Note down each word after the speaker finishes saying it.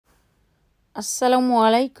আসসালামু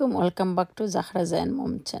আলাইকুম, welcome back to জাহরা Zain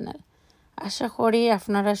mom channel. আশা করি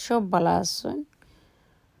আপনারা সব ভালো আছেন।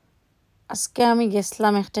 আজকে আমি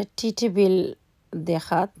গেছিলাম একটা টি টেবিল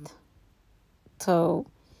দেখাত। তো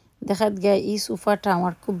দেখাত গিয়ে এই সোফাটা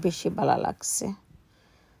আমার খুব বেশি ভালো লাগছে।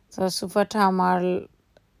 তো সোফাটা আমার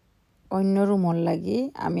অন্য রুমর লাগি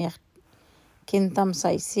আমি কিনতাম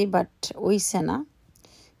চাইছি, বাট ওইছে না।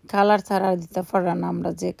 কালার তারা দিতে পারে না আমরা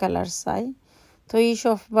যে কালার চাই। তো এই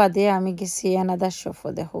শপ বাদে আমি গেছি এনাদার শপও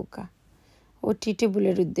দেখোকা ও টি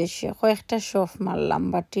টেবিলের উদ্দেশ্যে কয়েকটা শপ মারলাম,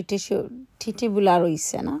 বা টি টেবিল আর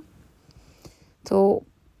হইছে না। তো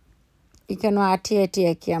এখানে আটি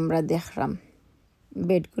আমরা দেখলাম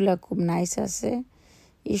বেডগুলা খুব নাইস আছে।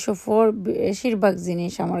 এই শপর বেশিরভাগ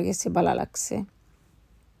জিনিস আমার কাছে ভালো লাগছে।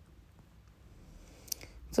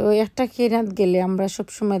 তো একটা কিনাত গেলে আমরা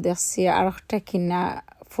সবসময় দেখছি আর একটা কিনা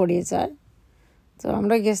পড়ে যায়। তো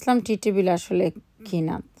আমরা গেছিলাম টি টেবিল আসলে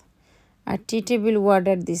কিনাত, আর টি টেবিল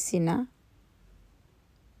অর্ডার দিছি না,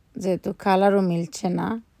 যেহেতু কালারও মিলছে না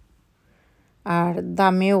আর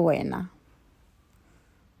দামেও হয় না।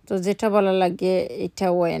 তো যেটা ভালো লাগে এটা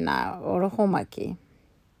হয় না, ওরকম আর কি।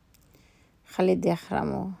 খালি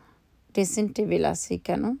দেখলামও ড্রেসিং টেবিল আছে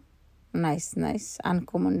কেন, নাইস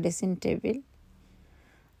আনকমন ড্রেসিং টেবিল।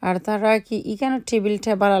 আর তারা কি এখানে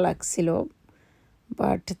টেবিলটা ভালো লাগছিল,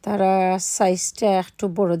 বাট তারা সাইজটা একটু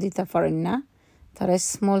বড় দিতে পারেন না। তারা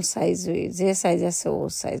স্মল সাইজ যে সাইজ আছে ও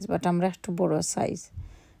সাইজ, বাট আমরা একটু বড় সাইজ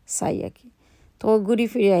চাই আর কি। তো ঘুরি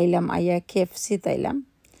ফিরে আইলাম, আইয়া KFC তাইলাম।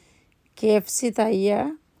 KFC তাইয়া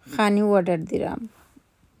খানি অর্ডার দিলাম।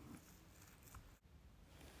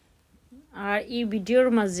 আর এই ভিডিওর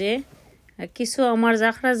মাঝে কিছু আমার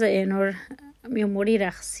জাখরা জাইনের মেমোরি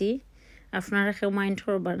রাখছি, আপনারা কেউ মাইন্ড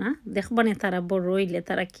করবা না। দেখবা না তারা বড় হইলে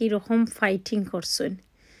তারা কীরকম ফাইটিং করছেন।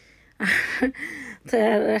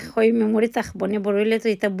 ওই মেমোরি থাকবো না, বড় হইলে তো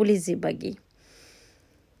এটা বলি যাবাগি।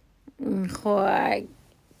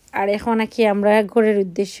 আর এখন কি আমরা ঘরের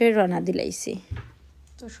উদ্দেশ্যে রওনা দিলাইছি।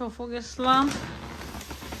 তো সফো গেছিলাম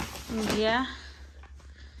গিয়া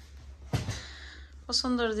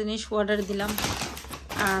পছন্দের জিনিস অর্ডার দিলাম,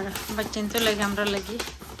 আর বাচ্চান তো লাগে আমরা লাগি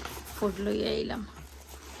ফুড লইয়া আইলাম।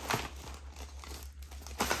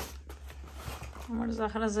 আমার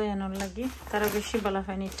জাখরা জায়ানোর লাগি তারা বেশি ভালো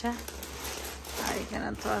পায়নি এটা। আর এখানে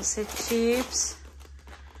তো আছে চিপস,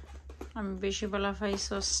 আমি বেশি ভালো পাই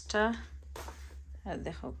সসটা। আর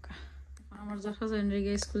দেখো আমার জাখরা জায়ান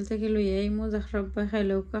রেগে স্কুল থেকে লইয়া আইমো, জাখরা আব্বা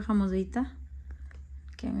খাইলেও খামো যাইতা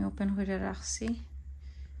কি আমি ওপেন করে রাখছি।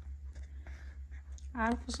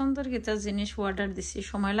 আর পছন্দের কিছু জিনিস অর্ডার দিছি,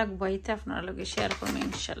 সময় লাগবে আইতে, আপনারা লগে শেয়ার করবো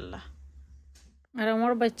ইনশাল্লাহ। আর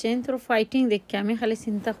আমার বাচ্চাই তোর ফাইটিং দেখে আমি খালি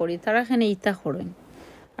চিন্তা করি তারা এখানে ইতা করেন।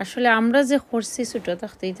 আসলে আমরা যে করছি ছোটো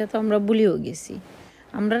থাকতে এটা তো আমরা ভুলেও গেছি,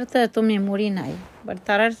 আমরা তো এত মেমোরি নাই, বাট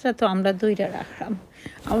তারাটা তো আমরা দইরা রাখলাম।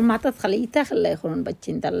 আমার মাথাত খালি ইতা খেলাই করুন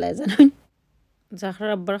বাচ্চিন তাল্লায় জানেন।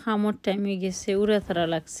 জাখরার আব্বার খামর টাইম হয়ে গেছে, উড়া তারা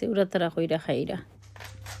লাগছে, উড়া তারা কইরা খাইরা।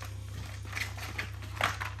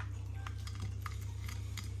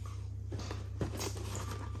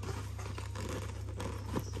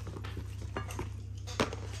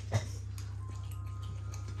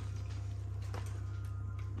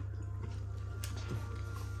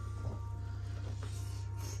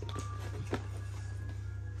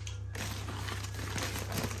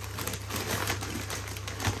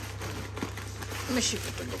 বেশি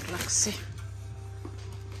কতটুক লাগছে।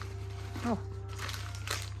 Oh,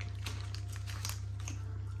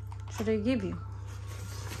 should I give you?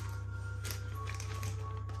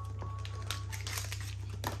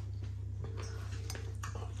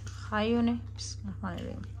 Hi,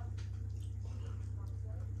 Bismillahirrahmanirrahim.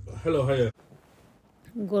 Hello, hiya.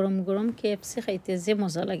 গরম গরম KFC খাইতে যে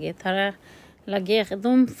মজা লাগে, তারা লাগে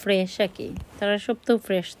একদম ফ্রেশ আর কি। তারা সব তো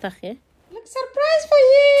ফ্রেশ থাকে। Look, surprise for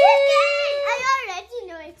you! Chicken! I already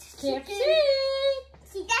know it's KFC!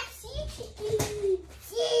 See, that's chicken.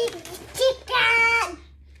 Chicken!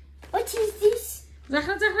 What is this?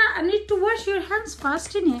 Zahra, I need to wash your hands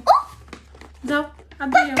fast in here. Oh! Go.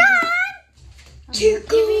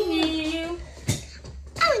 Chicken!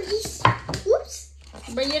 Oh, this. Oops.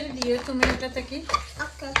 Bayar diyo তুমি এটা থেকে।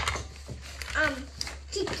 Okay.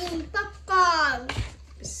 Chicken popcorn.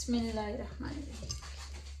 Bismillahirrahmanirrahim.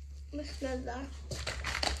 Bismillah.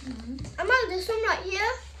 Mama, there's some right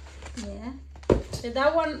here. Yeah. So that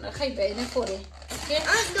one خايبة هنا فوري. Okay.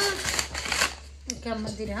 Don't. كم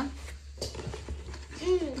مديرها؟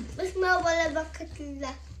 بس ما ولا بكت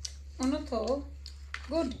الله. Onoto.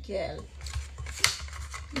 Good girl.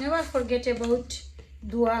 Never forget about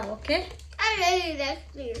dua, okay? I really like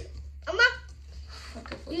this. Mama,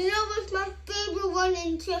 Okay. you know what's my favorite one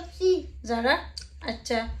in KFC? Zara,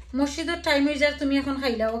 আচ্ছা মসজিদের time হয়ে যায় তুমি এখন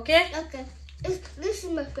খাইলা ওকে Okay. This is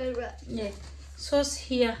my favorite. yeah sauce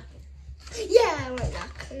here Yeah, I want that.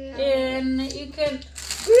 and you can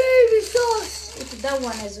Gravy sauce. eat that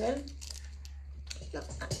one as well No,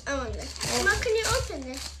 I want this. Mom, can you open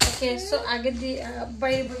this? okay so আগে দি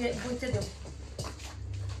বাইরে বইতে দাও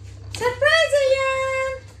surprise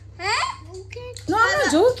Ayan Huh? Okay. no I'm not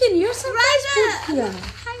joking you're surprise food here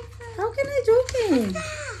Hi, how can I joking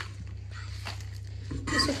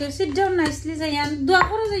it's okay sit down nicely Zayan dua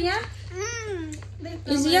karo Zayan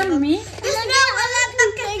is yummy It's not all of the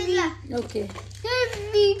baby. okay Give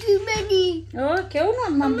me too many. okay oh no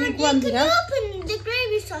mom big Can one you dira open the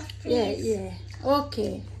gravy sauce, please? yeah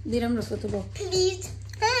okay diram rafo to go Please.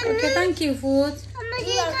 okay thank you food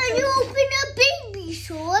Can you open a baby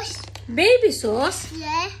sauce? baby sauce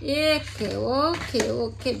Yeah.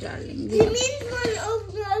 okay darling You mean one of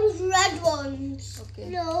those red ones? okay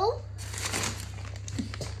No.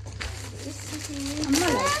 I'm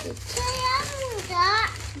not like it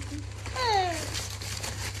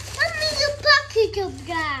Give me the packet of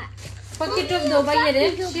that. packet of do bayere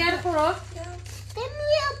share koro Give me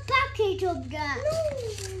a packet of that.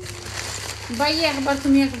 baye ekbar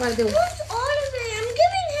tumi ekbar deo What's all of it? I'm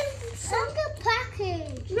giving him some the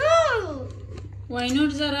package. No. why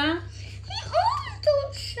not Zara He always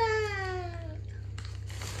don't share.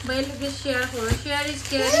 baye loge share koro share is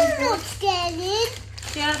caring I'm food not scared.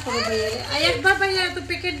 share koro bayere ay ekbar baye to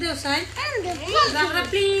packet deo sai I'm the packet. Zara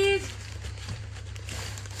please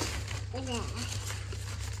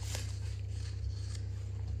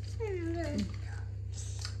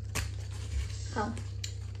খাও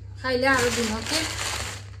খাইলে আরো দিন ওকে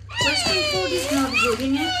western food is not good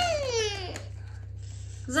in it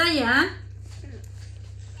Zayan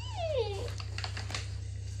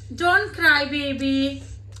don't cry baby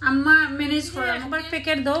amma manage koro একবার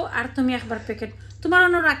packet দাও আর তুমি একবার packet তোমার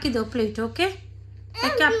অন্য রাখি দাও প্লেট ওকে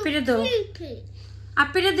একটা আপিরে দাও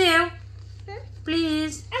আপিরে দাও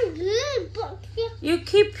please I'm good, but you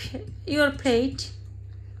keep your plate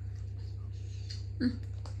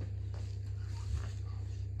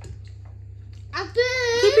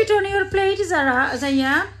keep it on your plate Zara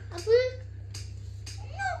Zayan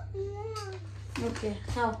okay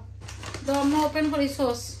how the I'm open for the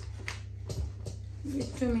sauce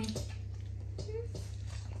give to me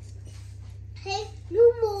Hey, no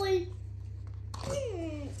more.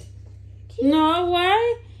 no why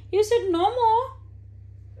you said no more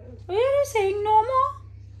why are you saying no more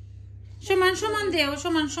সমান দেও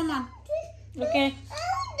সমান okay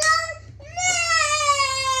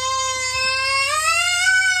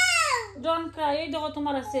don't cry এই দেখো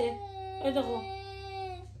তোমার আছে এই দেখো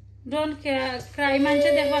don't cry মানছে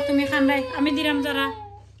দেখবা তুমি খান্দাই আমি দিরাম যারা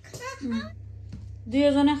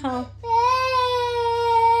দুইজনে খাও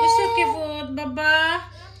it's okay food baba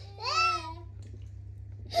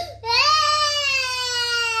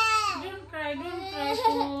don't cry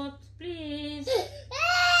food please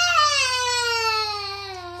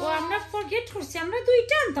ও আমরা forget করছি আমরা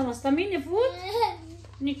দুইটা আনতাম আসতাম ইনে food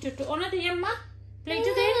নিটু তো ওনা দিয়ে আম্মা প্লেট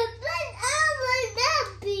দে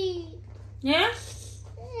yeah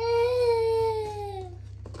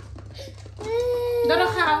ধরো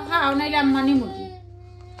খাও নাইলে আম্মা নি মুরগি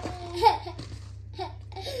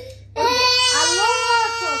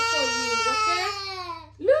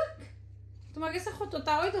look তোমার কাছে কত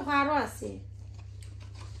তাওই তো আরো আছে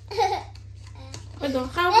ওই তো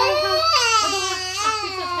খাও আপনি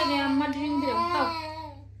সাথে দে আম্মা ড্রিঙ্ক দিলাম খাও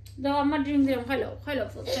দাও আম্মা ড্রিঙ্ক দিলাম খাইলো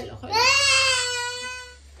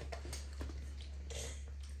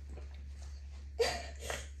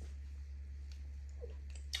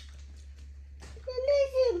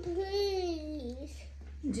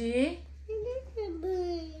জি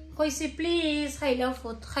কইছি প্লিজ খাইলাও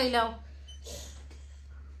ফুড খাইলাও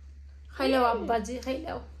আব্বাজি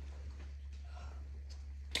খাইলাও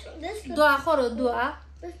দোয়া করো দোয়া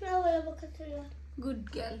গুড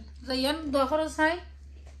গার্ল জায়ান দোয়া করো সাই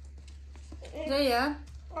জায়ান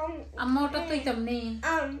আম্মা ওটা তো ইতাম নেই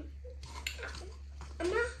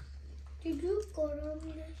Amma, did you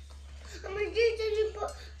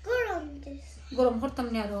gorob this? গরম করতাম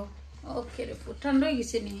না আরো ওকে রে ফুড ঠান্ডা হয়ে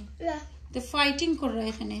গেছে নি Yeah. তো ফাইটিং কর রা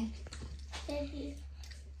এখানে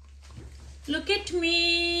look at me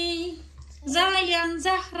Zayan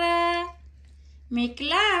Zahra make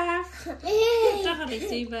laugh ওটা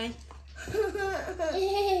করেছি ভাই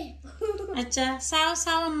আচ্ছা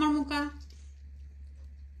সাও আমার মুখা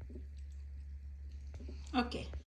ওকে